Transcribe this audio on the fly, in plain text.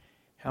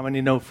How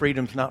many know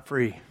freedom's not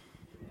free?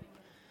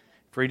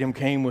 Freedom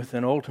came with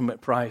an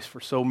ultimate price for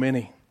so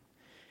many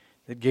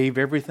that gave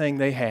everything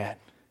they had.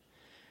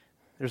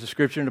 There's a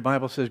scripture in the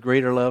Bible that says,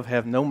 greater love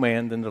hath no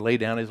man than to lay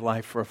down his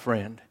life for a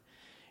friend.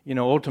 You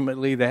know,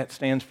 ultimately that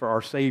stands for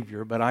our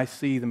Savior, but I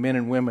see the men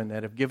and women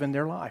that have given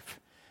their life,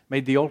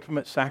 made the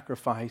ultimate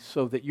sacrifice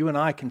so that you and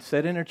I can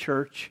sit in a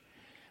church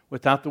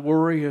without the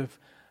worry of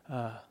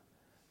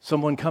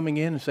someone coming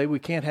in and say we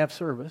can't have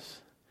service,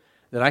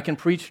 that I can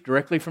preach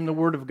directly from the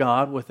Word of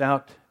God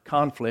without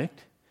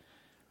conflict.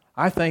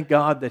 I thank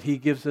God that He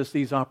gives us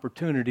these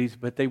opportunities,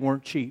 but they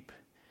weren't cheap.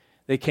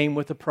 They came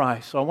with a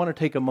price. So I want to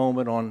take a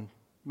moment on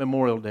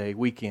Memorial Day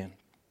weekend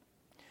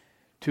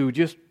to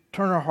just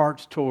turn our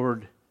hearts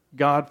toward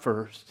God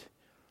first,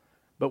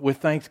 but with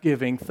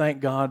thanksgiving, thank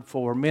God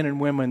for men and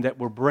women that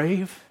were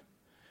brave,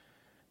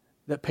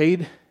 that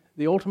paid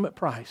the ultimate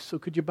price. So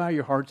could you bow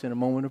your hearts in a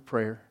moment of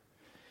prayer?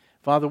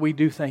 Father, we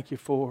do thank you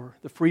for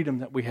the freedom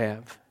that we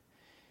have.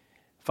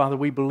 Father,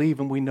 we believe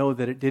and we know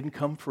that it didn't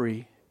come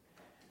free.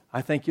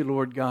 I thank you,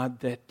 Lord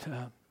God, that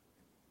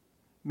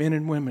men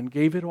and women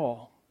gave it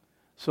all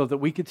so that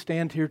we could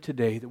stand here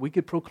today, that we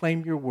could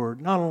proclaim your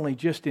word, not only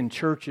just in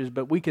churches,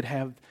 but we could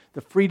have the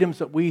freedoms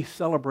that we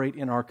celebrate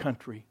in our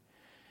country.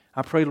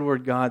 I pray,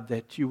 Lord God,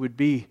 that you would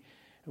be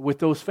with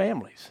those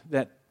families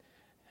that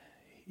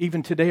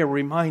even today are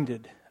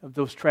reminded of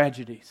those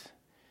tragedies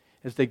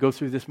as they go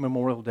through this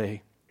Memorial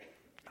Day.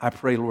 I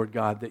pray, Lord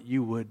God, that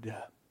you would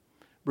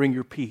bring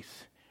your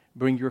peace,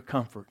 bring your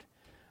comfort.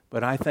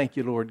 But I thank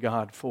you, Lord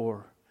God,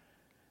 for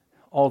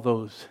all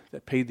those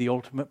that paid the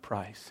ultimate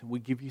price. We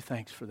give you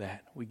thanks for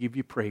that. We give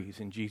you praise.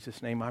 In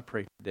Jesus' name I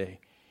pray today.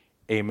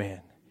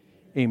 Amen.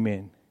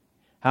 Amen.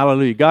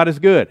 Hallelujah. God is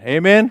good.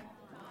 Amen.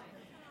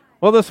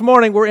 Well, this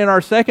morning we're in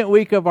our second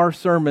week of our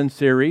sermon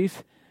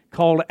series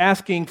called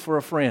Asking for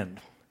a Friend.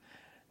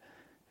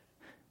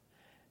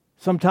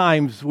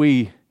 Sometimes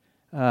we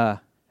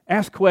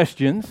ask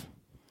questions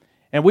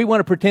and we want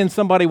to pretend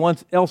somebody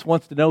else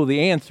wants to know the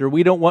answer.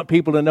 We don't want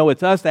people to know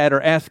it's us that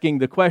are asking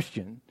the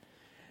question.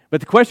 But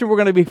the question we're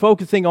going to be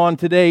focusing on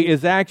today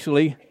is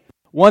actually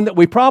one that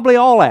we probably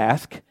all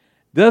ask.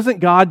 Doesn't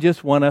God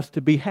just want us to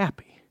be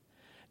happy?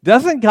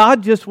 Doesn't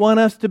God just want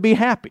us to be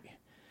happy?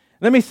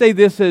 Let me say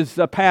this as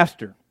a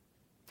pastor.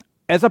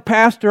 As a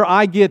pastor,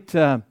 I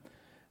hear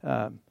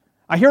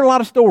a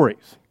lot of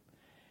stories.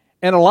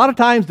 And a lot of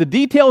times the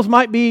details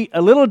might be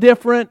a little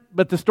different,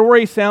 but the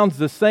story sounds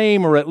the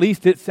same, or at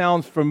least it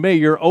sounds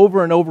familiar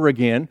over and over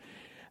again.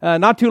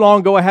 Not too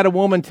long ago, I had a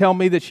woman tell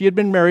me that she had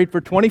been married for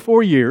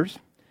 24 years.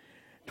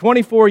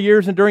 24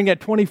 years, and during that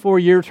 24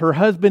 years, her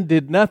husband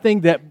did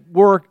nothing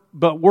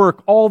but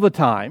work all the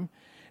time.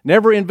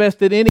 Never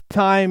invested any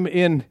time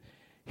in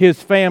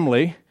his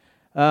family.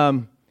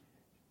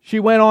 She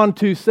went on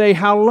to say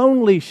how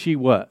lonely she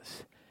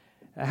was.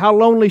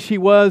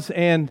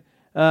 And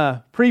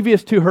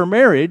previous to her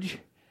marriage,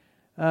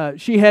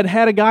 she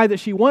had a guy that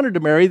she wanted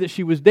to marry that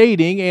she was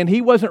dating, and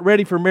he wasn't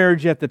ready for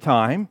marriage at the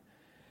time.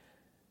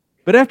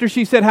 But after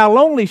she said how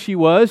lonely she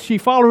was, she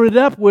followed it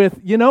up with,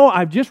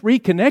 I've just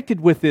reconnected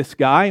with this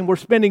guy, and we're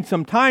spending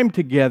some time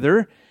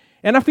together,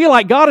 and I feel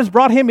like God has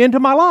brought him into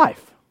my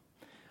life.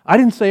 I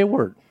didn't say a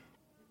word.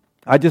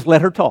 I just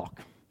let her talk.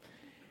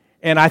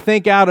 And I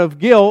think out of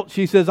guilt,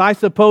 she says, I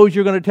suppose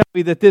you're going to tell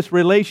me that this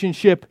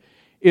relationship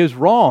is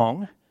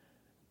wrong,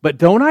 but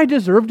don't I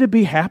deserve to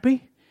be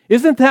happy?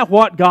 Isn't that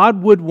what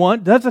God would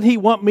want? Doesn't He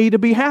want me to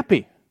be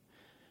happy?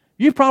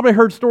 You've probably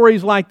heard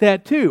stories like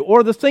that too.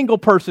 Or the single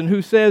person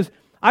who says,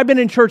 I've been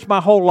in church my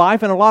whole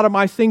life, and a lot of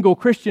my single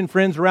Christian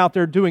friends are out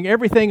there doing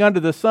everything under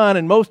the sun,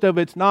 and most of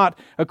it's not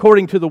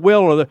according to the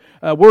will or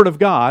the Word of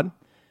God.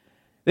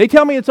 They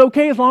tell me it's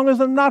okay as long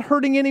as I'm not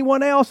hurting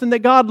anyone else, and that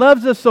God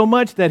loves us so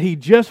much that He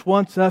just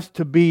wants us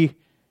to be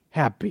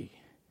happy.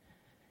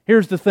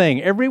 Here's the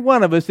thing. Every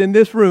one of us in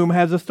this room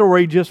has a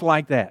story just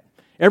like that.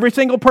 Every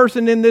single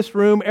person in this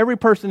room, every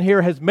person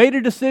here has made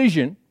a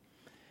decision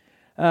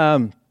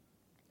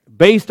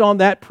based on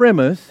that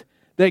premise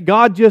that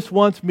God just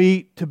wants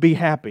me to be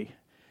happy.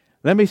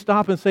 Let me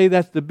stop and say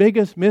that's the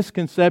biggest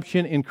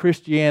misconception in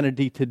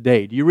Christianity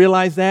today. Do you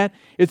realize that?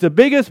 It's the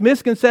biggest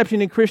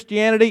misconception in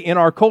Christianity in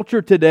our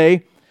culture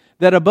today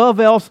that above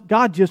else,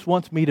 God just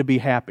wants me to be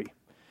happy.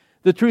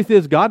 The truth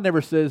is, God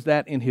never says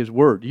that in His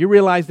Word. Do you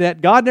realize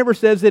that? God never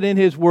says it in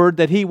His Word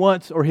that He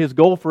wants, or His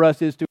goal for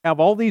us is to have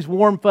all these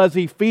warm,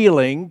 fuzzy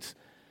feelings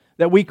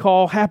that we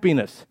call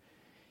happiness.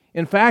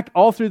 In fact,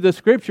 all through the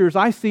Scriptures,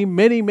 I see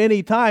many,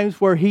 many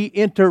times where He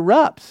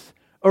interrupts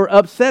or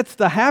upsets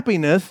the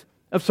happiness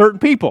of certain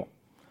people.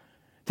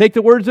 Take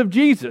the words of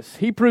Jesus.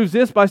 He proves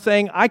this by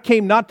saying, I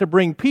came not to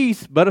bring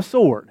peace, but a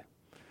sword.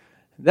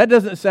 That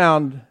doesn't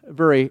sound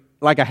very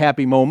like a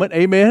happy moment,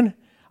 amen?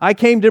 I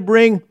came to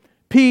bring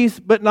peace,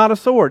 but not a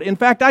sword. In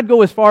fact, I'd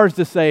go as far as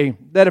to say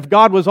that if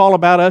God was all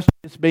about us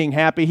just being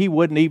happy, He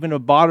wouldn't even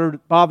have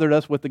bothered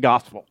us with the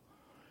gospel.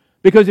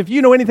 Because if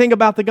you know anything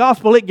about the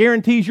gospel, it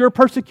guarantees your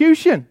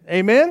persecution.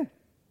 Amen?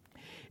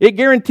 It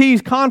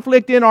guarantees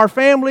conflict in our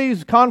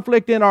families,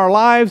 conflict in our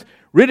lives,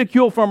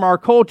 ridicule from our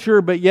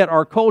culture, but yet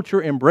our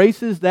culture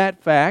embraces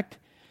that fact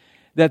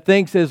that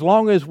thinks as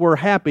long as we're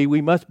happy,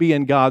 we must be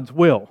in God's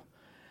will.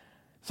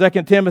 2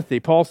 Timothy,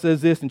 Paul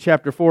says this in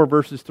chapter 4,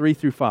 verses 3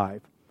 through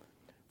 5.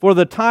 For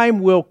the time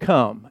will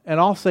come, and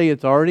I'll say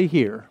it's already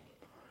here,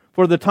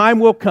 for the time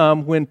will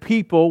come when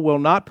people will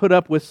not put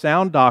up with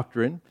sound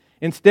doctrine.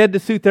 Instead, to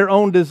suit their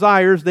own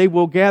desires, they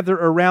will gather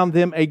around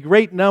them a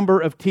great number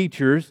of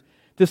teachers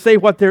to say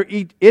what their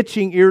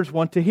itching ears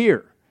want to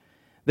hear.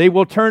 They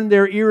will turn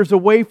their ears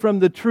away from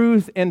the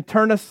truth and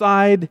turn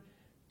aside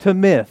to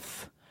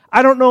myths.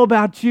 I don't know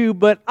about you,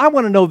 but I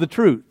want to know the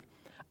truth.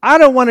 I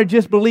don't want to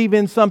just believe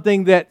in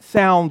something that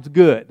sounds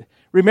good.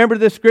 Remember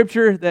the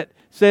scripture that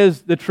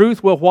says the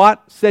truth will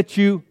what? Set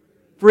you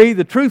free.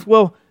 The truth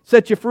will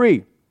set you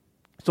free.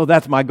 So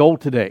that's my goal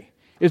today,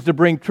 is to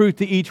bring truth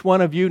to each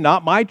one of you,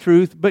 not my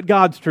truth, but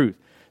God's truth.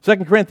 2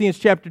 Corinthians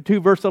chapter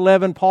 2, verse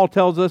 11, Paul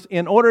tells us,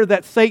 in order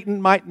that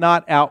Satan might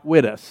not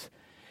outwit us.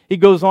 He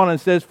goes on and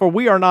says, for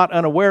we are not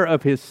unaware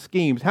of his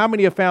schemes. How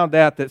many have found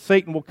out that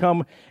Satan will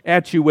come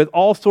at you with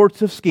all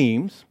sorts of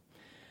schemes,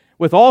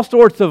 with all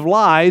sorts of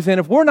lies,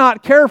 and if we're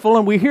not careful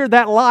and we hear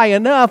that lie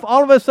enough,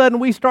 all of a sudden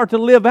we start to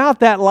live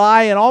out that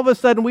lie, and all of a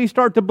sudden we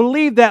start to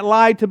believe that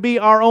lie to be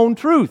our own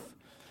truth.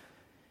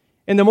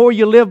 And the more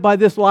you live by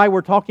this lie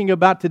we're talking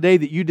about today,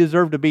 that you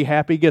deserve to be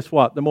happy, guess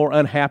what? The more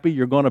unhappy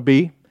you're going to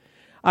be.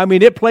 I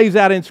mean, it plays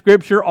out in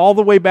Scripture all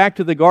the way back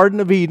to the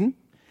Garden of Eden.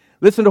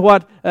 Listen to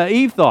what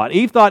Eve thought.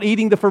 Eve thought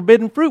eating the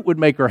forbidden fruit would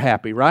make her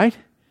happy, right?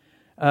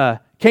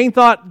 Cain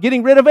thought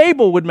getting rid of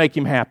Abel would make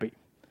him happy.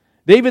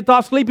 David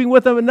thought sleeping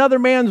with another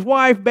man's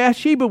wife,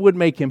 Bathsheba, would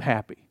make him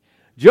happy.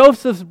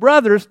 Joseph's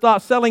brothers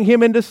thought selling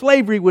him into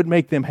slavery would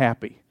make them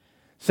happy.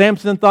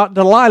 Samson thought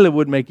Delilah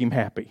would make him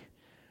happy.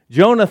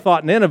 Jonah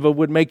thought Nineveh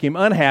would make him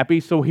unhappy,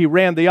 so he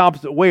ran the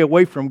opposite way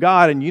away from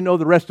God, and you know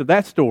the rest of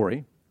that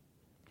story.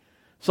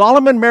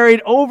 Solomon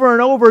married over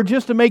and over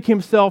just to make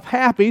himself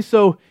happy,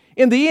 so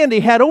in the end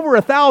he had over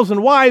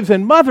 1,000 wives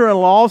and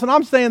mother-in-laws, and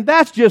I'm saying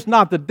that's just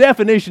not the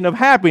definition of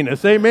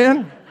happiness,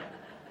 amen?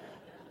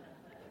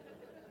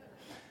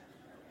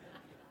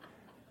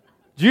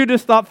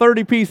 Judas thought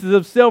 30 pieces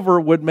of silver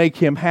would make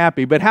him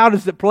happy, but how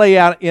does it play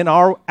out in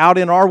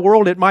our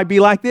world? It might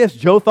be like this.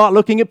 Joe thought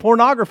looking at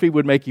pornography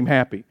would make him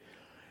happy.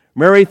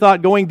 Mary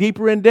thought going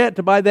deeper in debt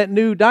to buy that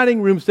new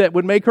dining room set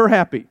would make her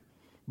happy.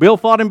 Bill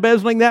thought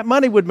embezzling that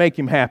money would make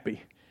him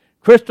happy.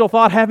 Crystal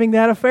thought having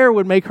that affair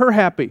would make her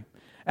happy.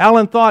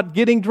 Alan thought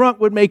getting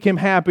drunk would make him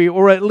happy,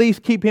 or at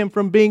least keep him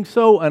from being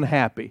so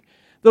unhappy.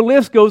 The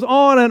list goes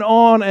on and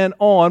on and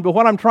on, but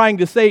what I'm trying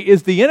to say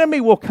is the enemy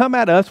will come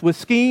at us with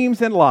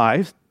schemes and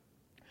lies,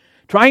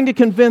 trying to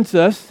convince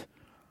us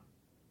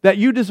that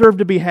you deserve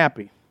to be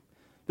happy.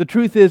 The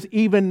truth is,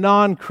 even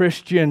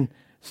non-Christian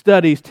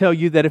studies tell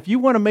you that if you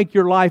want to make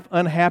your life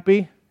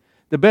unhappy,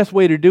 the best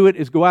way to do it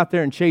is go out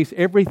there and chase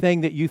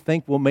everything that you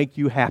think will make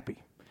you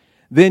happy.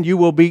 Then you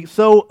will be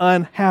so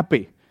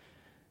unhappy.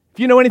 If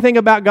you know anything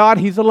about God,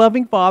 He's a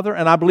loving Father,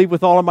 and I believe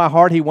with all of my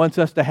heart He wants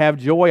us to have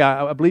joy.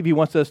 I believe He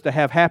wants us to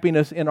have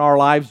happiness in our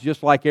lives,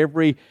 just like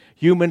every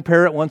human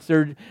parent wants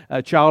their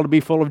child to be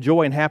full of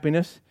joy and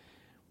happiness.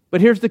 But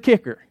here's the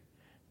kicker.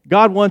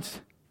 God wants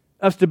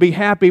us to be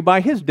happy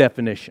by His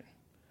definition,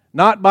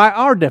 not by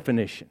our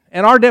definition.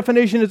 And our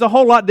definition is a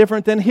whole lot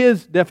different than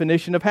His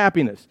definition of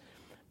happiness.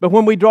 But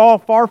when we draw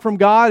far from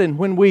God and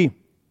when we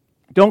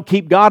don't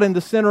keep God in the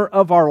center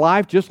of our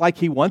life just like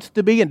He wants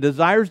to be and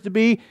desires to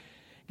be,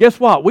 guess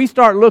what? We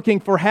start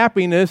looking for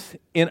happiness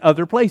in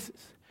other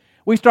places.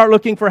 We start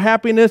looking for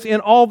happiness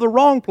in all the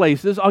wrong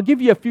places. I'll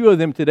give you a few of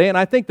them today, and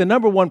I think the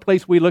number one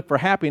place we look for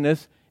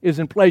happiness is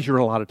in pleasure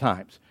a lot of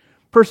times.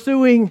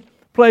 Pursuing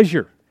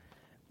pleasure.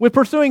 With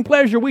pursuing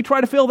pleasure, we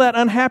try to fill that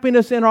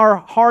unhappiness in our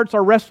hearts,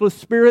 our restless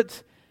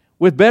spirits,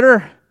 with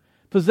better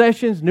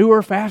possessions,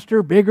 newer,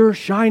 faster, bigger,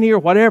 shinier,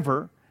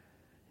 whatever.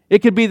 It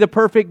could be the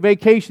perfect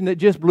vacation that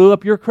just blew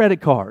up your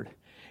credit card.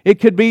 It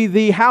could be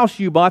the house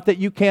you bought that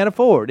you can't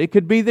afford. It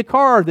could be the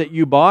car that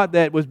you bought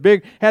that was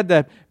big, had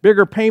the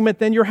bigger payment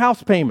than your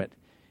house payment.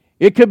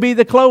 It could be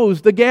the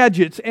clothes, the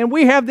gadgets. And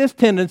we have this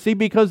tendency,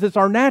 because it's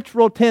our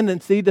natural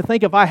tendency, to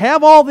think if I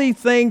have all these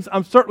things,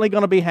 I'm certainly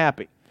going to be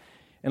happy.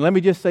 And let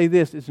me just say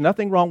this, there's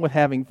nothing wrong with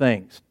having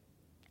things.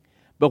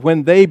 But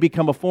when they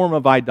become a form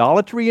of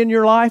idolatry in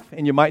your life,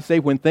 and you might say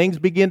when things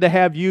begin to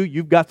have you,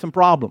 you've got some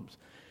problems.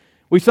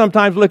 We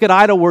sometimes look at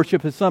idol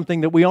worship as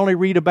something that we only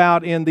read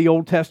about in the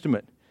Old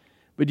Testament.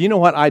 But do you know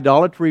what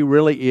idolatry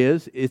really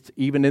is? It's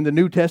even in the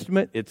New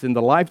Testament. It's in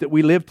the life that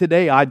we live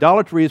today.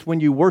 Idolatry is when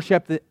you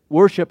worship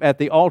at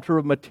the altar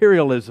of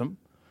materialism,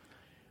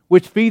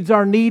 which feeds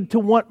our need to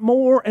want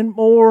more and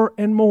more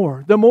and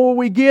more. The more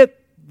we get,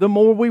 the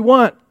more we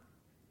want.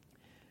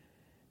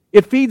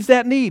 It feeds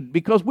that need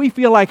because we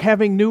feel like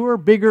having newer,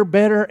 bigger,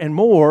 better, and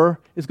more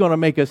is going to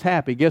make us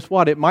happy. Guess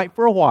what? It might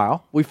for a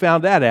while. We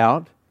found that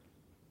out.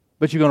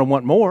 But you're going to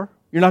want more.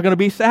 You're not going to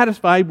be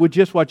satisfied with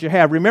just what you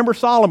have. Remember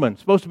Solomon,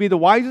 supposed to be the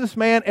wisest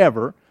man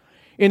ever.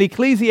 In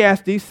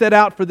Ecclesiastes, set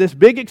out for this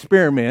big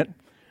experiment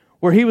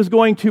where he was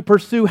going to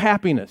pursue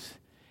happiness.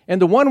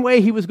 And the one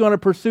way he was going to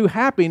pursue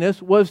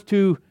happiness was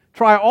to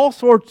try all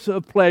sorts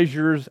of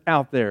pleasures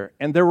out there.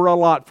 And there were a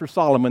lot for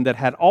Solomon that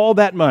had all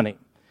that money.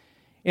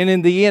 And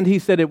in the end, he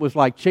said it was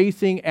like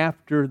chasing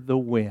after the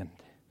wind.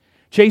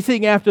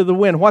 Chasing after the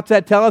wind. What's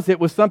that tell us? It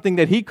was something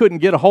that he couldn't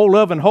get a hold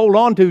of and hold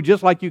on to,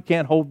 just like you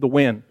can't hold the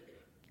wind.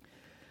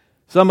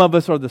 Some of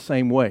us are the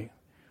same way.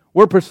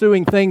 We're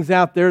pursuing things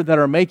out there that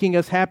are making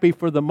us happy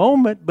for the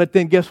moment, but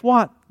then guess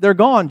what? They're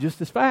gone just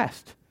as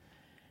fast.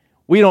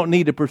 We don't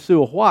need to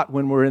pursue a what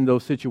when we're in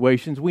those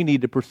situations. We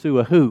need to pursue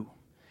a who.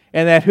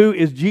 And that who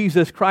is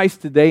Jesus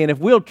Christ today. And if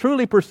we'll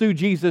truly pursue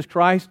Jesus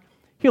Christ,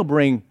 He'll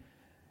bring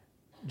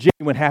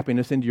genuine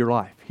happiness into your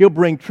life. He'll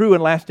bring true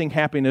and lasting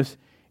happiness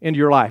into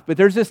your life. But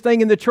there's this thing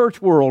in the church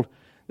world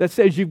that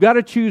says you've got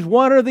to choose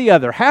one or the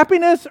other.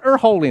 Happiness or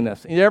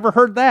holiness. You ever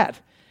heard that?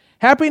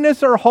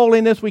 Happiness or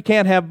holiness, we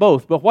can't have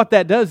both. But what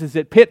that does is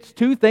it pits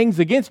two things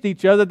against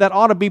each other that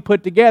ought to be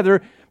put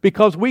together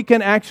because we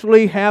can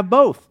actually have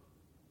both.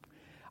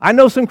 I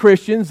know some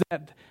Christians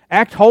that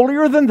act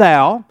holier than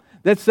thou,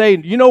 that say,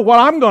 you know what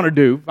I'm going to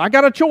do? If I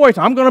got a choice,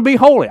 I'm going to be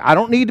holy. I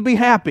don't need to be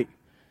happy.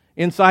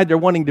 Inside they're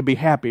wanting to be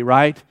happy,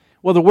 right?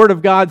 Well, the Word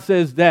of God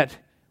says that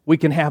we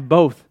can have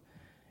both.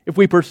 If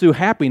we pursue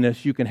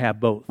happiness, you can have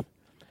both.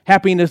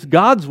 Happiness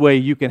God's way,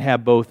 you can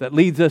have both. That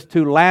leads us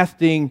to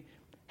lasting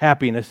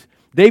happiness.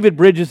 David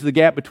bridges the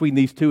gap between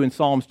these two in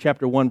Psalms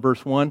chapter 1,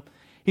 verse 1.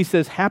 He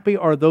says, happy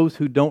are those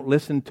who don't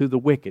listen to the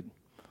wicked.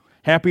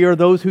 Happy are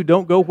those who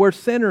don't go where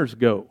sinners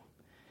go.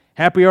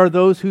 Happy are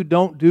those who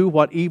don't do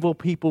what evil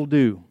people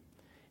do.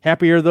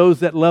 Happy are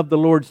those that love the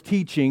Lord's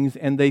teachings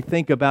and they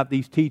think about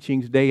these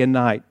teachings day and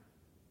night.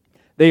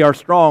 They are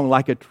strong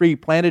like a tree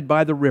planted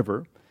by the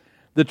river.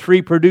 The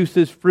tree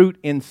produces fruit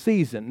in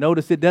season.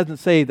 Notice it doesn't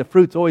say the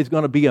fruit's always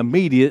going to be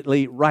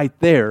immediately right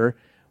there,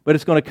 but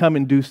it's going to come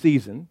in due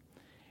season.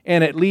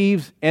 And its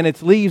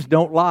leaves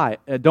don't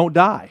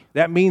die.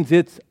 That means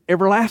it's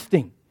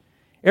everlasting.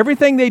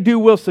 Everything they do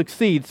will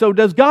succeed. So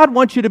does God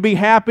want you to be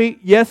happy?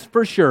 Yes,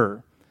 for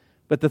sure.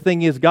 But the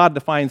thing is, God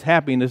defines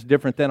happiness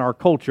different than our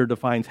culture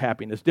defines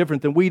happiness,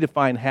 different than we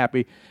define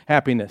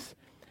happiness.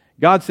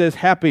 God says,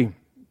 happy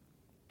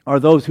are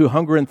those who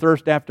hunger and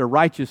thirst after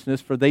righteousness,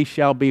 for they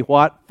shall be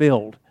what?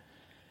 Filled.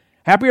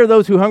 Happy are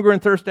those who hunger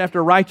and thirst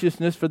after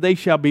righteousness, for they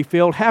shall be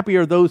filled. Happy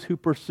are those who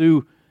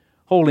pursue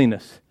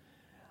holiness.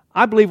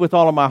 I believe with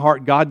all of my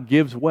heart God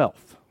gives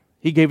wealth.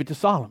 He gave it to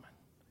Solomon.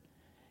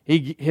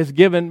 He has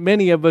given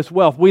many of us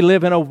wealth. We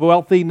live in a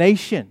wealthy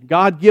nation.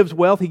 God gives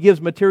wealth. He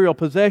gives material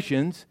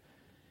possessions.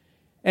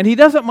 And He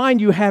doesn't mind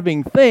you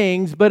having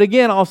things, but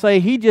again, I'll say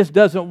He just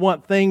doesn't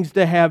want things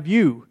to have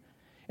you.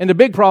 And the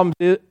big problem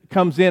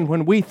comes in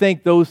when we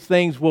think those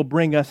things will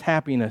bring us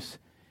happiness.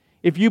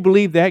 If you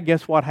believe that,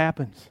 guess what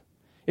happens?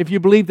 If you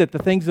believe that the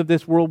things of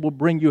this world will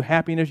bring you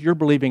happiness, you're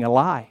believing a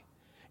lie.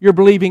 You're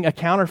believing a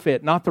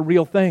counterfeit, not the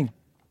real thing.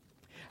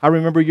 I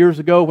remember years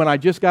ago when I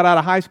just got out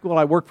of high school,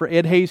 I worked for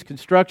Ed Hayes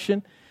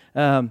Construction.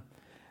 I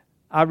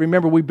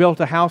remember we built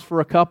a house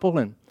for a couple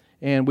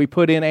and we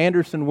put in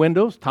Anderson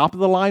windows,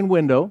 top-of-the-line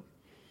window.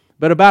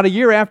 But about a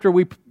year after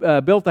we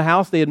built the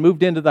house, they had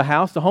moved into the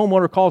house. The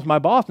homeowner calls my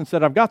boss and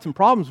said, I've got some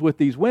problems with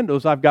these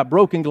windows. I've got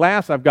broken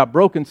glass, I've got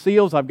broken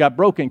seals, I've got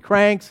broken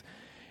cranks.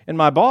 And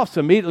my boss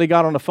immediately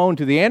got on the phone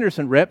to the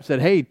Anderson rep and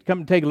said, hey, come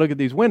and take a look at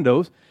these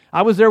windows.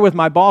 I was there with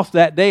my boss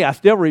that day. I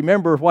still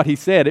remember what he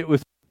said. It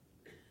was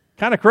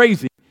kind of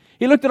crazy.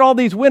 He looked at all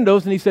these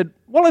windows and he said,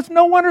 well, it's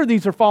no wonder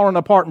these are falling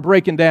apart and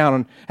breaking down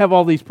and have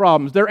all these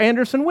problems. They're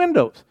Anderson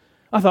windows.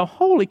 I thought,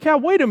 holy cow,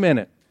 wait a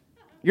minute.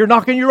 You're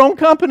knocking your own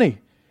company.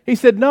 He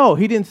said, no,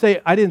 I didn't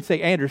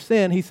say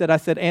Anderson. He said, I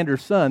said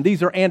Anderson.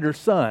 These are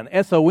Anderson,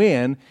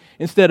 S-O-N,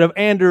 instead of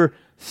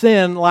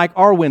Anderson like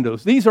our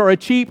windows. These are a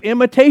cheap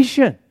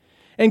imitation.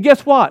 And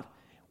guess what?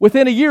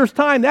 Within a year's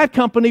time, that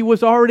company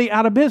was already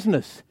out of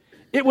business.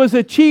 It was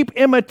a cheap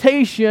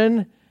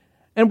imitation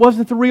and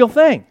wasn't the real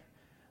thing.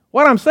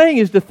 What I'm saying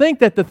is to think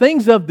that the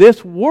things of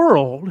this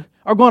world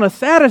are going to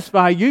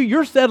satisfy you,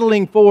 you're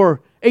settling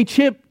for a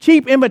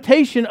cheap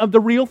imitation of the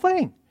real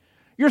thing.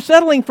 You're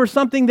settling for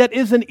something that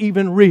isn't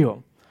even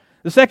real.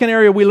 The second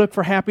area we look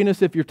for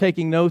happiness, if you're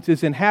taking notes,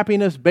 is in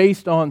happiness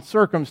based on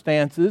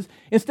circumstances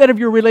instead of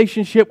your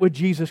relationship with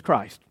Jesus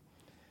Christ.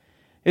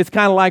 It's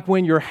kind of like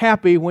when you're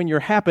happy when your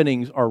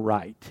happenings are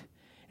right.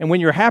 And when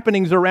your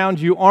happenings around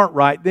you aren't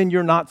right, then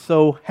you're not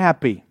so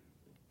happy.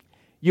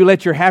 You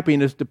let your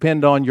happiness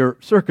depend on your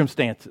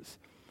circumstances.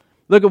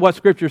 Look at what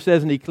Scripture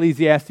says in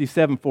Ecclesiastes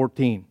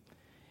 7:14.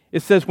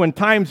 It says, when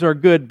times are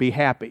good, be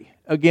happy.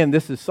 Again,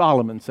 this is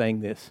Solomon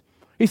saying this.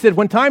 He said,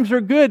 when times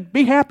are good,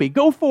 be happy.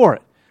 Go for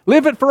it.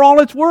 Live it for all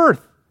it's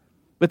worth.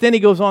 But then he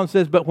goes on and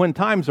says, but when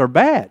times are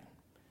bad,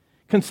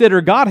 consider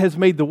God has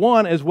made the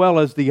one as well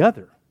as the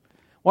other.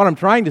 What I'm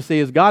trying to say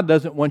is God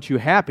doesn't want you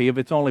happy if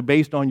it's only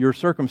based on your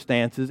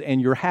circumstances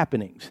and your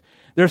happenings.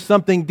 There's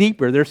something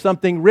deeper. There's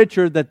something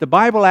richer that the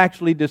Bible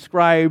actually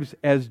describes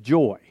as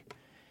joy.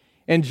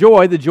 And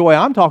joy, the joy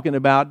I'm talking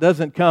about,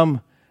 doesn't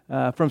come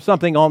from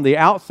something on the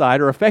outside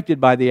or affected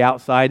by the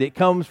outside. It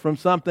comes from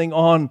something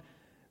on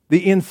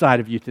the inside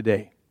of you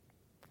today.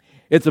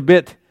 It's a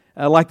bit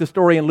like the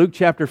story in Luke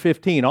chapter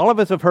 15. All of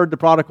us have heard the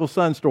prodigal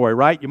son story,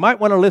 right? You might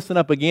want to listen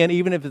up again,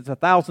 even if it's the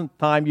 1,000th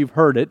time you've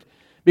heard it,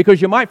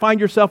 because you might find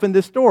yourself in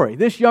this story.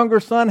 This younger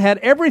son had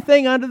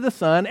everything under the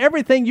sun,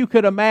 everything you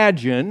could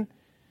imagine,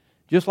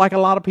 just like a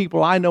lot of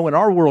people I know in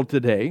our world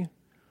today,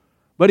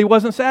 but he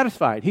wasn't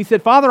satisfied. He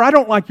said, Father, I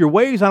don't like your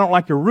ways, I don't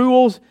like your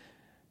rules.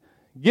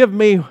 Give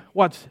me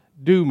what's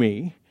due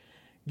me.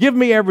 Give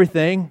me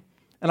everything,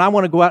 and I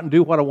want to go out and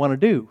do what I want to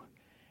do.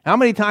 How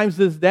many times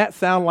does that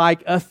sound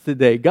like us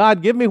today?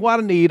 God, give me what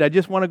I need. I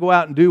just want to go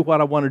out and do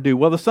what I want to do.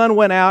 Well, the son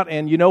went out,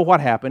 and you know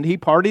what happened. He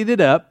partied it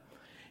up.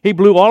 He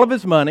blew all of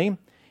his money.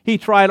 He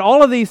tried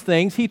all of these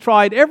things. He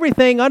tried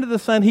everything under the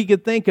sun he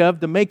could think of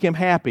to make him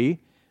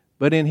happy.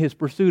 But in his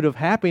pursuit of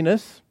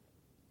happiness,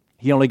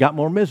 he only got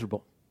more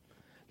miserable.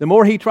 The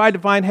more he tried to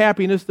find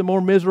happiness, the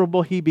more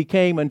miserable he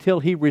became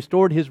until he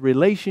restored his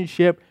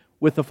relationship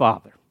with the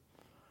Father.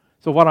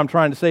 So what I'm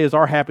trying to say is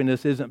our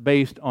happiness isn't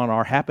based on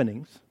our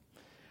happenings.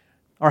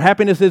 Our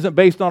happiness isn't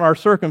based on our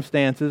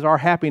circumstances. Our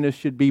happiness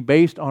should be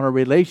based on a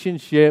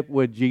relationship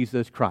with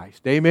Jesus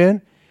Christ.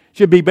 Amen?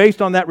 Should be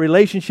based on that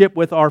relationship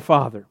with our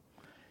Father.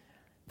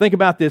 Think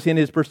about this. In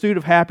his pursuit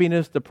of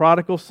happiness, the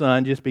prodigal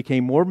son just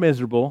became more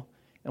miserable.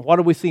 And what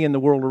do we see in the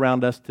world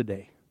around us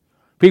today?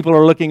 People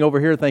are looking over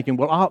here thinking,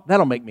 well,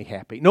 that'll make me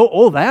happy.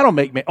 No, that'll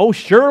make me. Oh,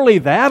 surely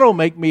that'll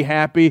make me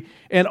happy.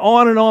 And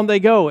on they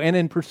go. And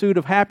in pursuit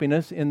of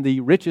happiness in the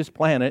richest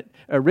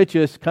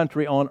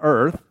country on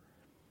earth,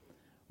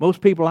 most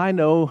people I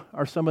know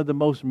are some of the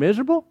most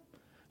miserable,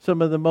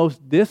 some of the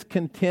most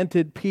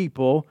discontented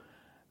people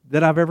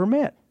that I've ever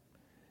met.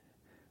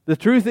 The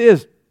truth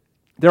is,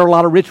 there are a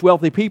lot of rich,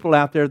 wealthy people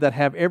out there that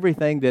have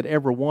everything that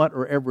ever want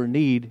or ever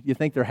need. You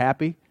think they're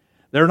happy?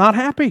 They're not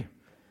happy.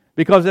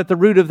 Because at the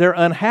root of their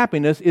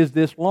unhappiness is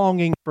this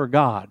longing for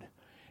God.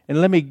 And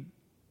let me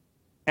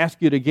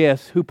ask you to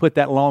guess who put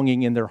that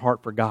longing in their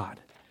heart for God.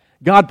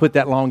 God put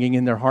that longing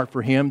in their heart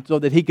for Him so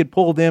that He could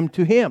pull them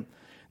to Him.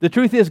 The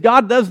truth is,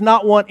 God does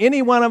not want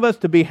any one of us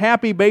to be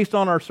happy based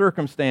on our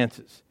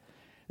circumstances.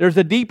 There's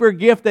a deeper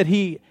gift that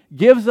He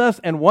gives us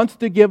and wants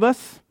to give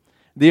us.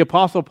 The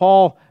Apostle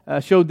Paul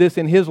showed this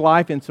in his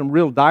life in some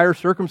real dire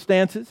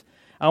circumstances.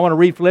 I want to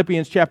read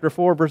Philippians chapter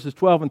 4, verses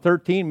 12 and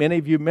 13. Many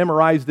of you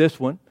memorized this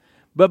one.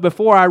 But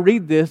before I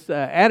read this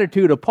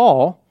attitude of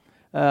Paul,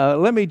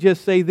 let me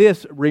just say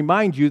this,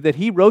 remind you that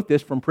he wrote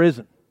this from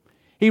prison.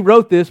 He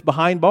wrote this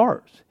behind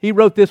bars. He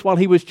wrote this while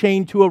he was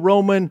chained to a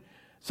Roman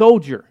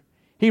soldier.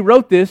 He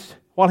wrote this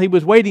while he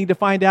was waiting to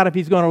find out if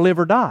he's going to live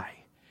or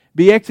die,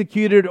 be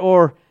executed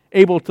or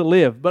able to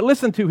live. But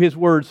listen to his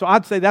words. So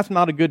I'd say that's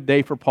not a good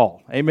day for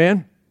Paul.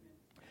 Amen?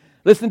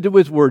 Listen to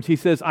his words. He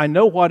says, I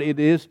know what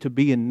it is to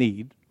be in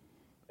need,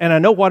 and I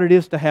know what it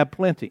is to have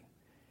plenty.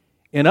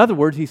 In other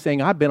words, he's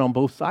saying, I've been on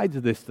both sides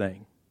of this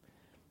thing.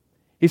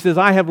 He says,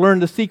 I have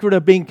learned the secret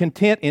of being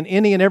content in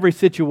any and every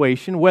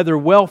situation, whether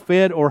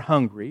well-fed or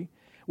hungry,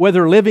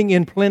 whether living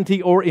in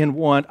plenty or in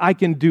want. I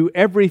can do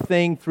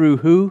everything through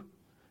who?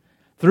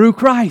 Through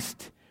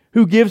Christ,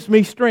 who gives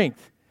me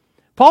strength.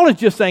 Paul is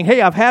just saying,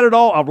 hey, I've had it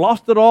all, I've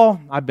lost it all,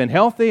 I've been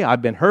healthy,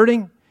 I've been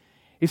hurting.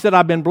 He said,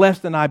 I've been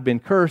blessed and I've been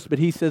cursed, but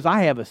he says,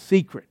 I have a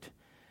secret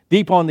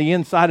deep on the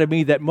inside of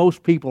me that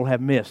most people have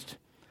missed.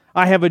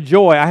 I have a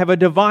joy, I have a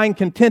divine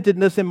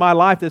contentedness in my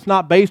life that's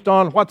not based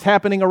on what's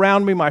happening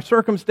around me, my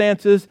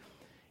circumstances.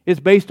 It's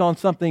based on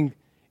something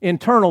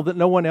internal that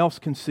no one else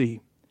can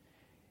see.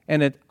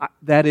 And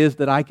that is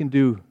that I can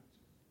do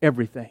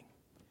everything.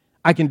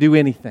 I can do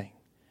anything.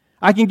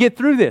 I can get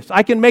through this.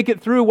 I can make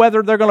it through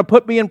whether they're going to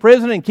put me in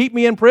prison and keep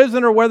me in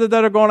prison or whether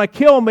they're going to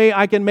kill me,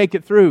 I can make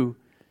it through.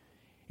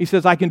 He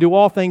says, I can do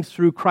all things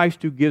through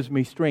Christ who gives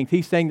me strength.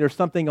 He's saying there's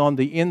something on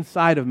the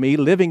inside of me,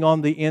 living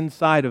on the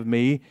inside of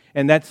me,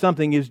 and that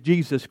something is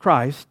Jesus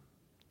Christ.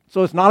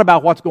 So it's not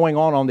about what's going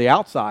on the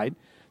outside.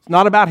 It's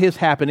not about his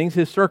happenings,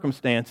 his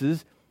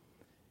circumstances.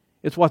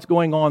 It's what's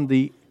going on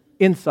the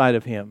inside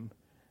of him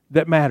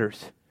that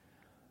matters.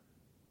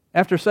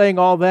 After saying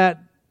all that,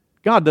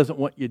 God doesn't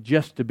want you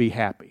just to be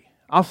happy.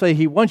 I'll say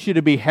He wants you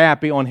to be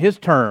happy on His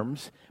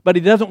terms, but He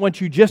doesn't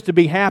want you just to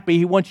be happy.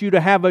 He wants you to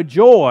have a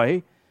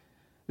joy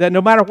that no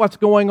matter what's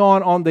going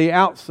on the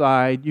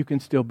outside, you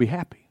can still be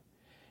happy.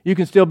 You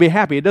can still be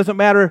happy. It doesn't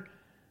matter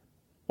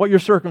what your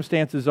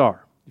circumstances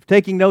are. If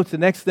taking notes, the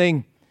next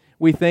thing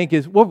we think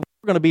is, well,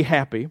 we're going to be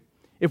happy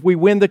if we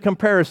win the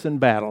comparison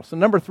battle. So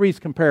number 3 is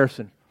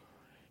comparison.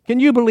 Can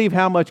you believe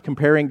how much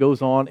comparing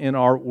goes on in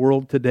our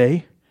world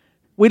today?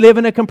 We live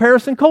in a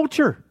comparison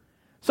culture.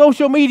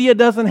 Social media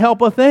doesn't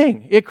help a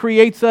thing. It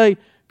creates a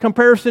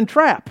comparison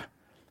trap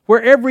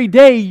where every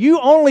day you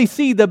only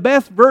see the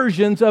best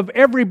versions of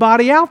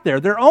everybody out there.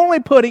 They're only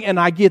putting, and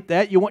I get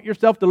that, you want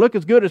yourself to look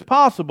as good as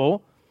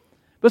possible,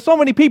 but so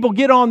many people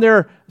get on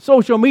their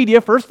social media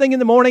first thing in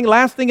the morning,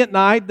 last thing at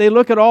night. They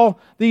look at all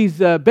these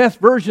best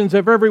versions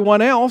of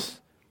everyone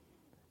else.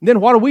 And then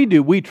what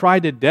do? We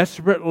try to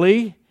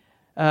desperately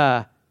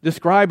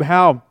describe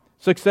how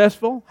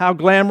successful, how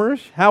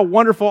glamorous, how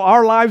wonderful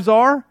our lives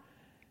are.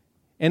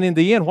 And in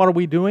the end, what are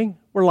we doing?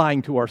 We're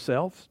lying to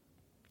ourselves.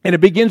 And it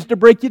begins to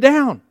break you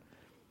down.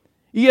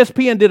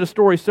 ESPN did a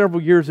story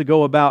several years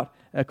ago about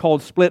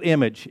called Split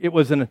Image. It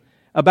was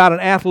about an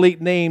athlete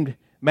named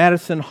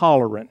Madison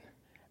Holleran.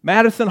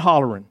 Madison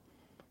Holleran.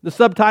 The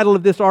subtitle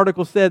of this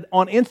article said,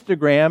 on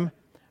Instagram,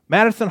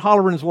 Madison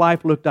Holleran's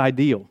life looked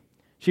ideal.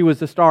 She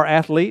was a star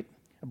athlete,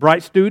 a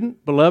bright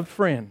student, beloved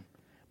friend.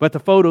 But the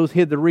photos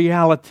hid the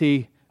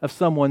reality of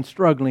someone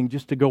struggling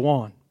just to go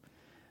on.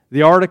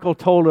 The article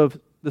told of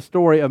the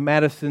story of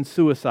Madison's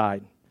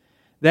suicide.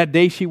 That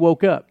day she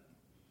woke up.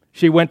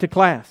 She went to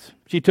class.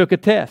 She took a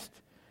test.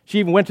 She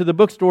even went to the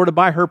bookstore to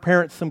buy her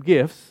parents some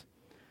gifts.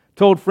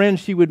 Told friends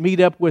she would meet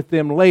up with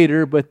them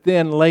later, but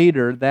then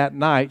later that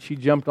night she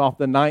jumped off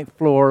the 9th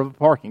floor of a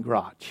parking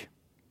garage.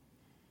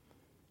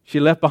 She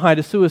left behind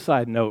a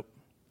suicide note.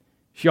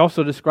 She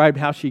also described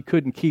how she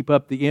couldn't keep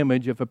up the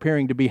image of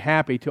appearing to be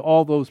happy to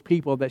all those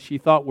people that she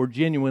thought were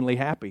genuinely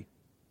happy.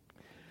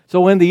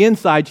 So on the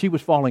inside, she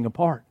was falling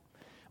apart.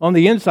 On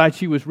the inside,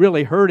 she was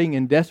really hurting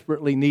and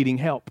desperately needing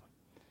help.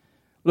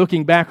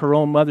 Looking back, her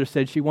own mother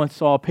said she once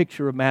saw a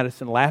picture of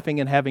Madison laughing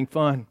and having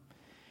fun.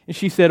 And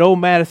she said, "Oh,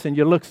 Madison,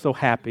 you look so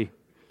happy."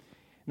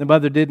 And the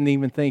mother didn't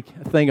even think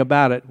a thing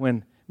about it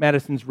when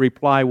Madison's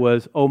reply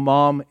was, "Oh,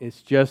 Mom,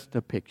 it's just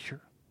a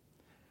picture.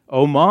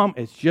 Oh, Mom,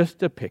 it's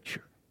just a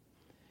picture."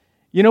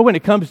 You know, when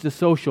it comes to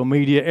social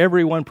media,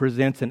 everyone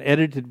presents an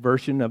edited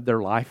version of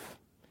their life.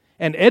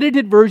 An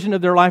edited version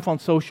of their life on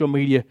social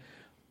media.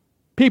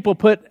 People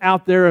put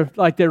out there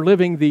like they're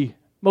living the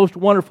most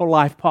wonderful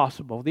life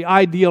possible, the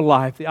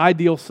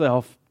ideal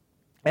self.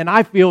 And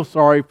I feel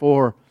sorry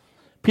for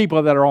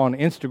people that are on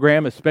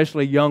Instagram,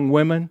 especially young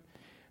women,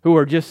 who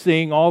are just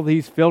seeing all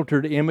these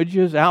filtered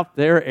images out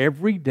there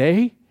every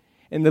day,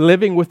 and they're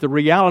living with the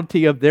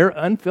reality of their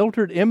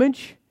unfiltered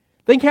image.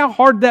 Think how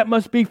hard that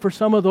must be for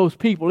some of those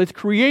people. It's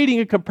creating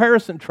a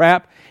comparison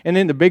trap, and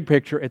in the big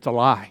picture, it's a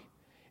lie.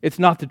 It's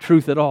not the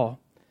truth at all.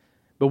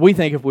 But we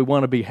think if we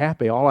want to be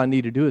happy, all I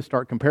need to do is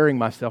start comparing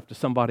myself to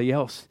somebody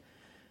else.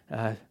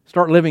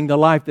 Start living the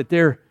life that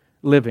they're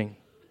living.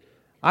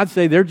 I'd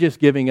say they're just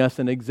giving us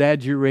an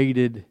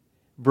exaggerated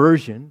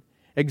version,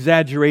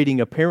 exaggerating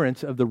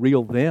appearance of the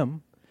real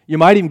them. You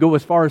might even go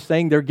as far as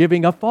saying they're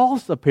giving a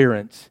false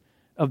appearance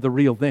of the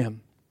real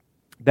them.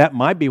 That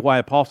might be why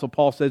Apostle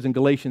Paul says in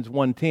Galatians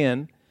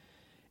 1:10,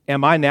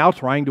 "Am I now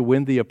trying to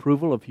win the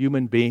approval of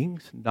human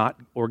beings,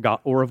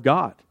 or of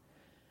God?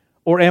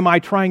 Or am I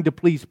trying to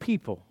please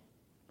people?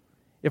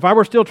 If I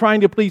were still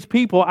trying to please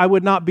people, I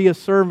would not be a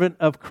servant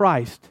of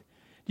Christ."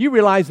 Do you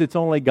realize it's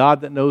only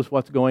God that knows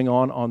what's going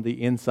on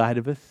the inside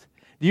of us?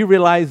 Do you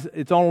realize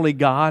it's only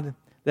God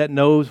that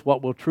knows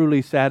what will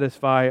truly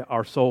satisfy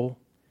our soul?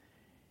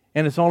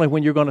 And it's only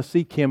when you're going to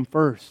seek Him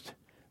first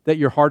that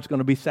your heart's going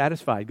to be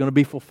satisfied, going to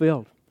be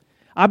fulfilled.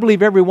 I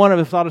believe every one of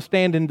us ought to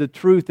stand in the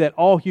truth that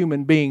all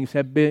human beings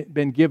have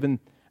been given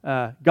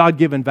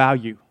God-given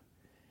value.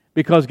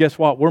 Because guess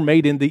what? We're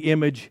made in the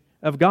image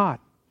of God.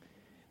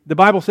 The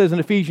Bible says in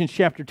Ephesians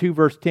chapter 2,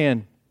 verse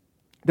 10,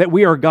 that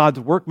we are God's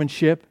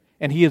workmanship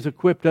and He has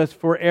equipped us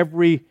for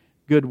every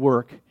good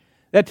work.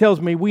 That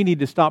tells me we need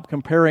to stop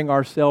comparing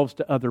ourselves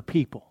to other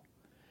people.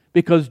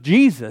 Because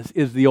Jesus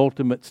is the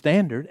ultimate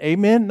standard.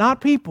 Amen?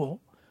 Not people.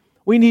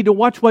 We need to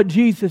watch what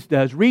Jesus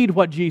does, read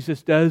what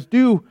Jesus does,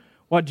 do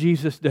what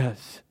Jesus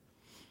does.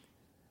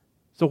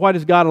 So why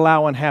does God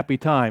allow unhappy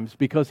times?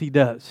 Because He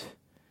does.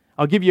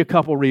 I'll give you a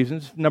couple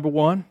reasons. Number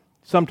one,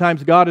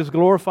 sometimes God is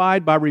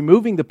glorified by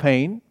removing the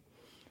pain,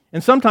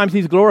 and sometimes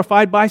He's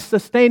glorified by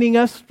sustaining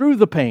us through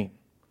the pain.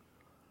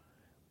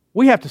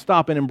 We have to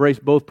stop and embrace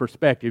both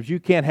perspectives. You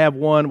can't have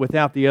one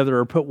without the other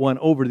or put one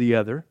over the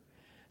other.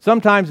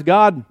 Sometimes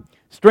God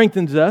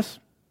strengthens us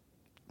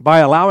by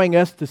allowing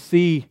us to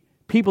see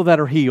people that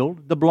are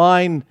healed, the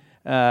blind,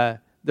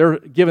 they're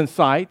given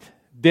sight,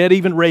 dead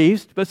even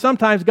raised. But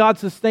sometimes God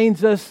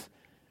sustains us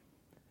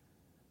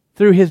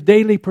through His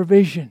daily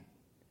provision.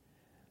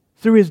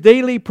 Through His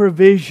daily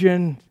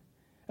provision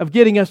of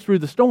getting us through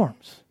the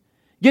storms,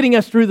 getting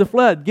us through the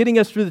flood, getting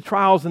us through the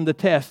trials and the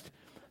tests.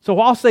 So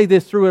I'll say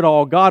this through it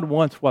all, God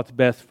wants what's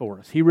best for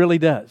us. He really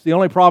does. The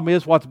only problem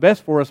is what's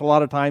best for us a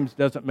lot of times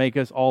doesn't make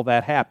us all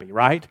that happy,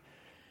 right?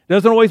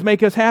 Doesn't always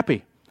make us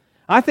happy.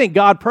 I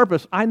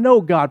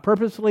know God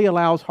purposely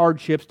allows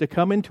hardships to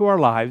come into our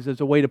lives as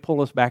a way to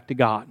pull us back to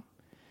God.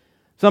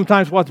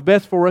 Sometimes what's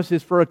best for us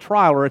is for a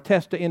trial or a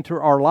test to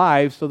enter our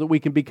lives so that we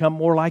can become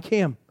more like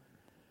Him.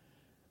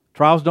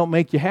 Trials don't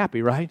make you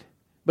happy, right?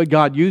 But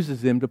God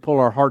uses them to pull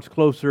our hearts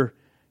closer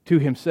to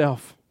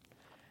Himself.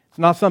 It's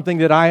not something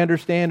that I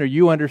understand or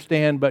you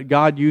understand, but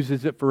God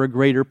uses it for a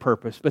greater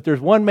purpose. But there's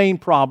one main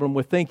problem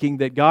with thinking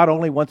that God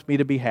only wants me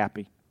to be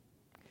happy.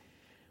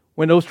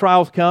 When those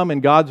trials come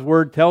and God's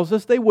Word tells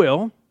us they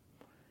will,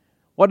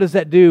 what does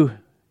that do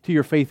to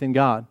your faith in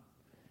God?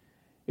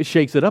 It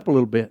shakes it up a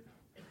little bit.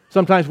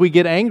 Sometimes we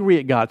get angry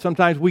at God.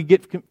 Sometimes we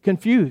get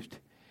confused.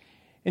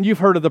 And you've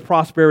heard of the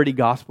prosperity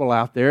gospel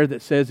out there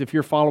that says if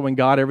you're following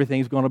God,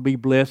 everything's going to be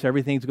bliss,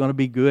 everything's going to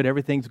be good,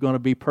 everything's going to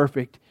be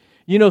perfect.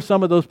 You know,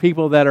 some of those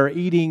people that are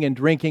eating and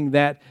drinking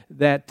that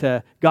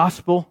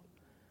gospel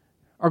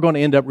are going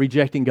to end up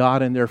rejecting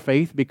God and their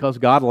faith because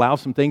God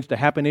allows some things to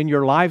happen in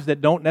your lives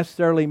that don't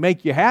necessarily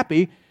make you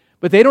happy,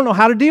 but they don't know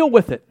how to deal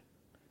with it.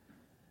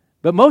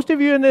 But most of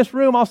you in this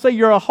room, I'll say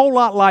you're a whole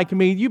lot like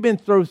me. You've been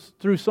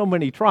through so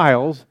many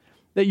trials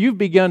that you've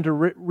begun to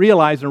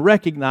realize and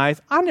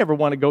recognize, I never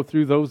want to go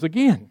through those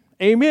again.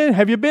 Amen?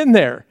 Have you been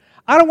there?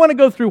 I don't want to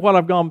go through what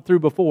I've gone through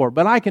before,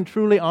 but I can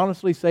truly,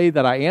 honestly say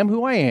that I am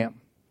who I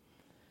am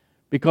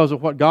because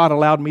of what God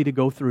allowed me to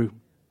go through.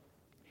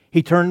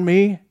 He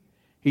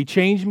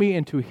changed me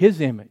into His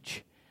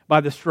image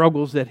by the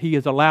struggles that He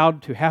has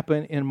allowed to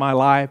happen in my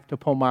life to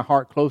pull my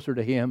heart closer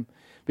to Him.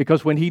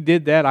 Because when He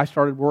did that, I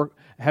started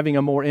having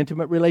a more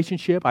intimate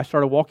relationship. I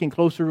started walking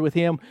closer with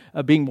Him,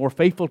 being more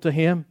faithful to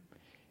Him.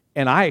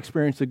 And I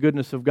experienced the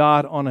goodness of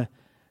God on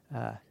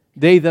a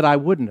day that I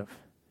wouldn't have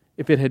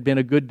if it had been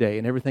a good day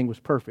and everything was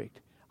perfect.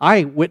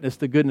 I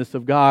witnessed the goodness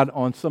of God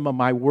on some of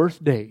my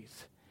worst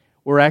days,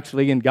 were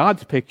actually in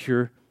God's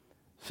picture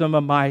some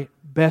of my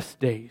best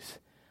days.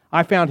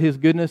 I found His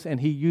goodness and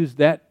He used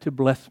that to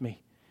bless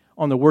me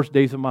on the worst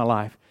days of my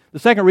life. The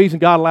second reason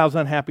God allows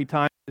unhappy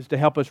times is to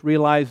help us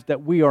realize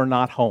that we are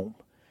not home.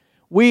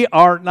 We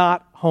are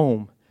not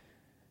home.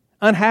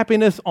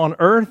 Unhappiness on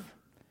earth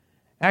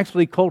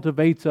actually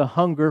cultivates a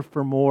hunger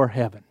for more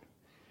heaven.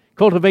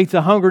 Cultivates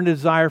a hunger and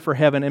desire for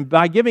heaven. And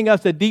by giving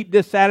us a deep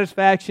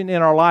dissatisfaction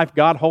in our life,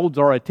 God holds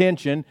our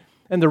attention.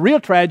 And the real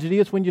tragedy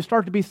is when you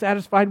start to be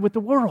satisfied with the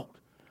world.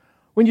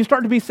 When you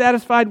start to be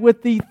satisfied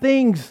with the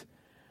things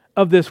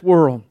of this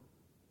world.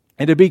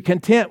 And to be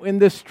content in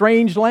this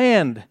strange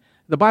land.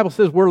 The Bible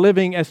says we're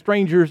living as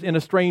strangers in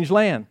a strange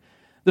land.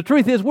 The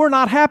truth is we're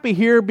not happy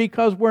here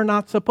because we're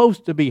not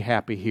supposed to be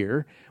happy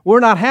here. We're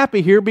not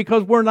happy here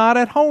because we're not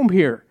at home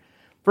here.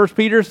 1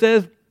 Peter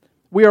says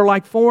we are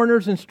like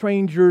foreigners and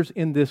strangers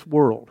in this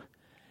world.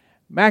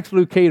 Max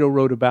Lucado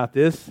wrote about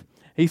this.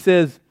 He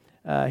says,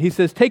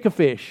 take a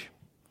fish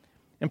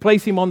and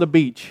place him on the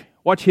beach.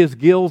 Watch his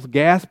gills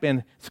gasp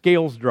and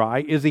scales dry.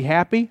 Is he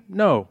happy?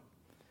 No.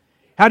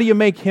 How do you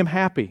make him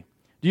happy?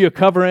 Do you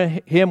cover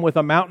him with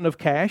a mountain of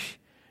cash?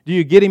 Do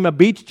you get him a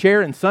beach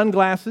chair and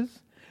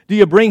sunglasses? Do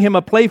you bring him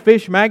a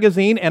Playfish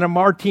magazine and a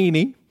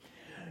martini?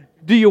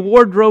 Do you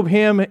wardrobe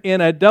him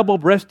in a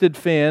double-breasted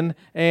fin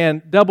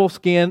and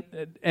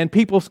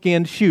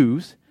people-skinned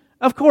shoes?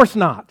 Of course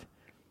not.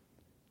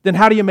 Then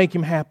how do you make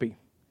him happy?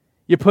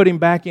 You put him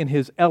back in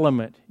his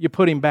element. You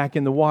put him back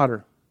in the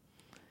water.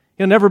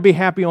 He'll never be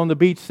happy on the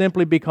beach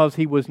simply because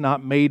he was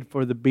not made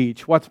for the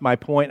beach. What's my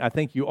point? I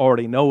think you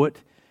already know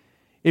it.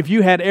 If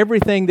you had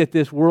everything that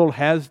this world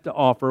has to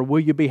offer, will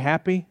you be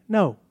happy?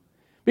 No.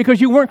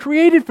 Because you weren't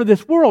created for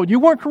this world. You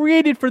weren't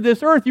created for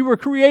this earth. You were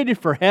created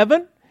for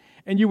heaven,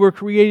 and you were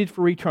created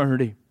for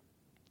eternity.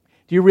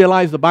 Do you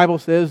realize the Bible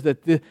says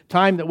that the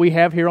time that we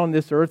have here on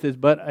this earth is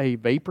but a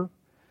vapor?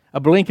 A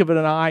blink of an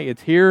eye,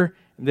 it's here,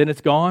 and then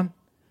it's gone.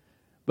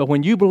 But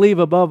when you believe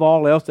above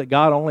all else that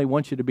God only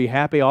wants you to be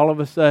happy, all of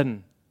a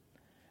sudden,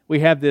 we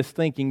have this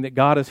thinking that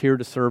God is here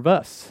to serve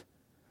us.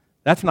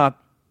 That's not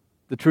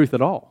the truth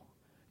at all.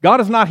 God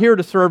is not here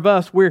to serve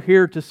us. We're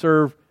here to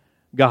serve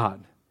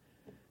God.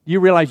 Do you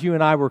realize you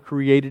and I were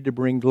created to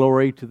bring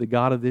glory to the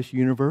God of this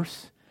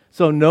universe?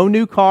 So no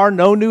new car,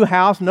 no new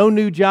house, no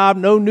new job,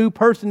 no new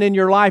person in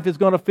your life is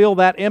going to fill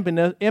that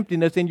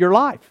emptiness in your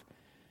life.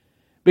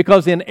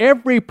 Because in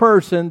every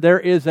person there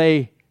is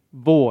a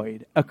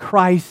void, a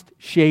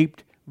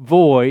Christ-shaped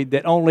void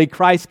that only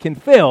Christ can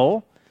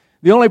fill.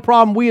 The only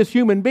problem, we as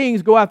human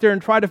beings go out there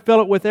and try to fill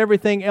it with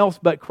everything else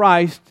but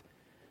Christ.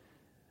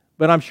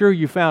 But I'm sure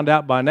you found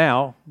out by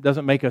now,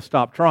 doesn't make us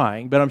stop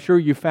trying, but I'm sure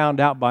you found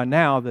out by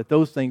now that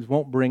those things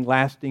won't bring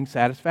lasting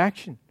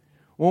satisfaction,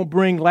 won't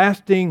bring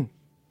lasting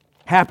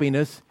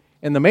happiness.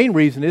 And the main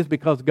reason is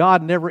because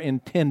God never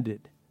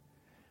intended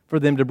for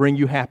them to bring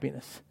you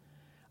happiness.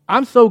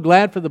 I'm so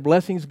glad for the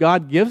blessings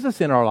God gives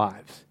us in our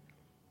lives.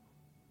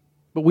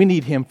 But we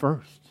need Him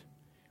first.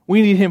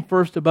 We need Him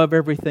first above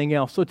everything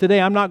else. So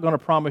today I'm not going to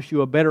promise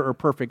you a better or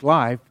perfect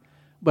life,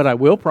 but I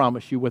will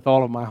promise you with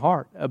all of my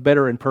heart a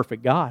better and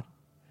perfect God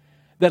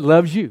that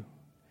loves you,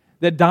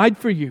 that died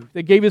for you,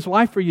 that gave His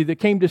life for you, that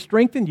came to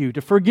strengthen you,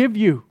 to forgive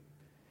you.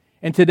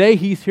 And today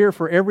He's here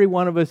for every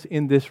one of us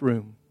in this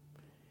room.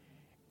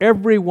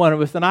 Every one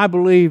of us. And I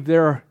believe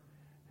there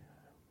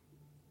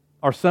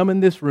are some in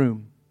this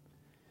room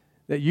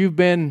that you've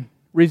been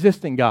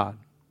resisting God.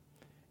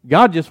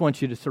 God just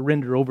wants you to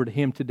surrender over to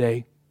Him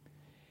today.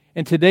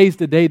 And today's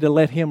the day to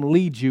let Him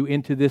lead you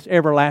into this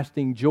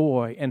everlasting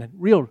joy and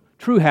real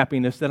true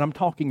happiness that I'm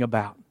talking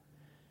about.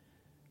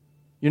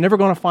 You're never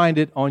going to find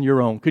it on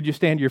your own. Could you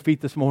stand to your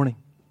feet this morning?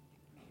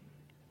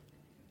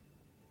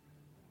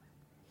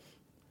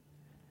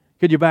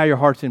 Could you bow your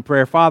hearts in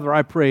prayer? Father,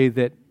 I pray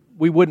that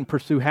we wouldn't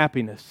pursue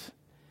happiness,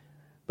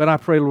 but I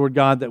pray, Lord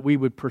God, that we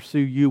would pursue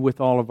You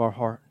with all of our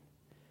heart.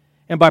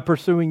 And by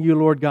pursuing You,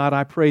 Lord God,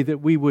 I pray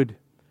that we would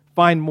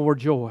find more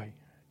joy,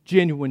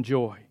 genuine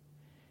joy,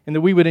 and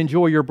that we would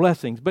enjoy Your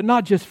blessings, but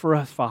not just for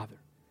us, Father,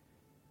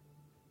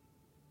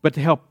 but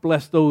to help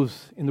bless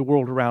those in the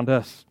world around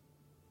us.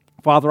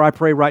 Father, I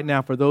pray right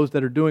now for those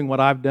that are doing what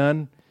I've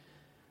done,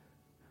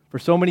 for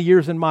so many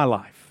years in my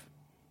life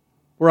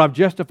where I've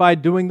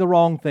justified doing the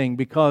wrong thing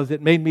because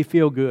it made me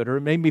feel good or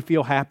it made me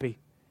feel happy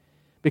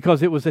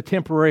because it was a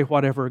temporary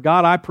whatever.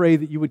 God, I pray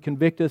that you would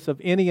convict us of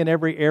any and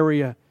every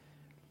area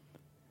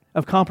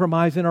of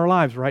compromise in our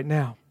lives right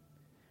now.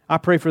 I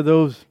pray for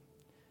those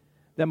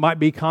that might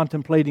be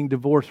contemplating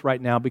divorce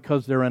right now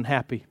because they're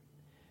unhappy.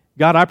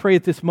 God, I pray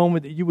at this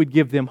moment that you would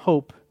give them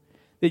hope,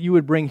 that you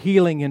would bring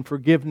healing and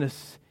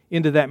forgiveness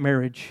into that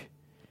marriage.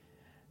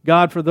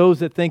 God, for those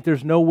that think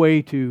there's no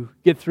way to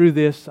get through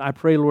this, I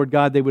pray, Lord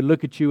God, they would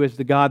look at you as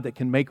the God that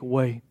can make a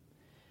way.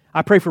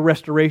 I pray for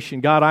restoration.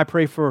 God, I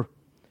pray for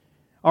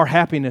our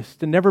happiness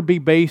to never be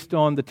based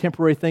on the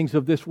temporary things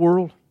of this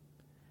world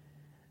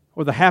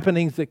or the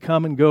happenings that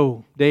come and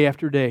go day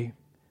after day.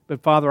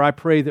 But Father, I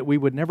pray that we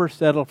would never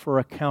settle for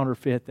a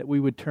counterfeit, that we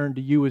would turn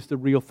to you as the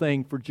real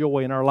thing for joy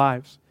in our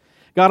lives.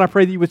 God, I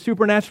pray that you would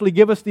supernaturally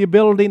give us the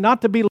ability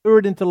not to be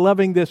lured into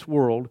loving this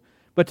world,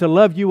 but to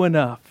love you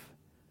enough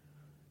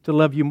to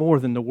love you more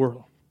than the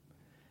world.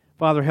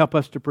 Father, help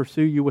us to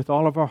pursue you with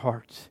all of our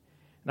hearts.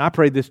 And I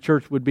pray this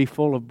church would be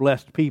full of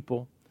blessed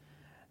people,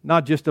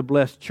 not just a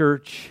blessed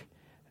church,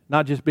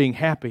 not just being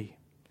happy,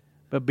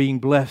 but being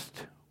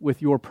blessed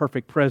with your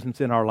perfect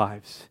presence in our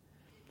lives.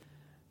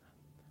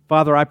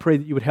 Father, I pray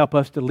that you would help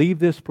us to leave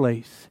this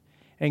place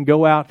and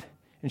go out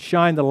and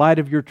shine the light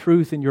of your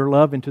truth and your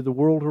love into the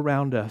world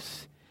around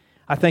us.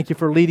 I thank you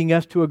for leading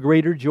us to a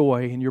greater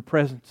joy in your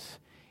presence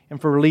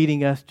and for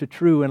leading us to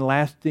true and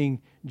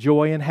lasting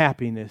joy and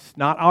happiness,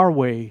 not our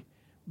way,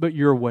 but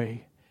your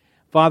way.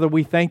 Father,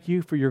 we thank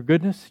you for your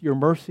goodness, your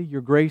mercy,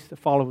 your grace that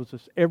follows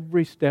us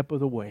every step of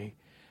the way.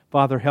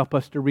 Father, help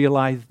us to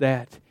realize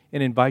that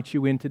and invite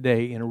you in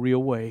today in a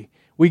real way.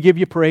 We give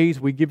you praise,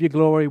 we give you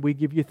glory, we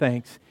give you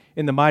thanks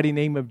in the mighty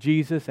name of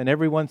Jesus. And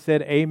everyone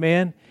said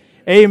amen.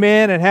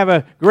 Amen, and have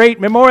a great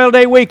Memorial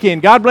Day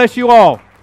weekend. God bless you all.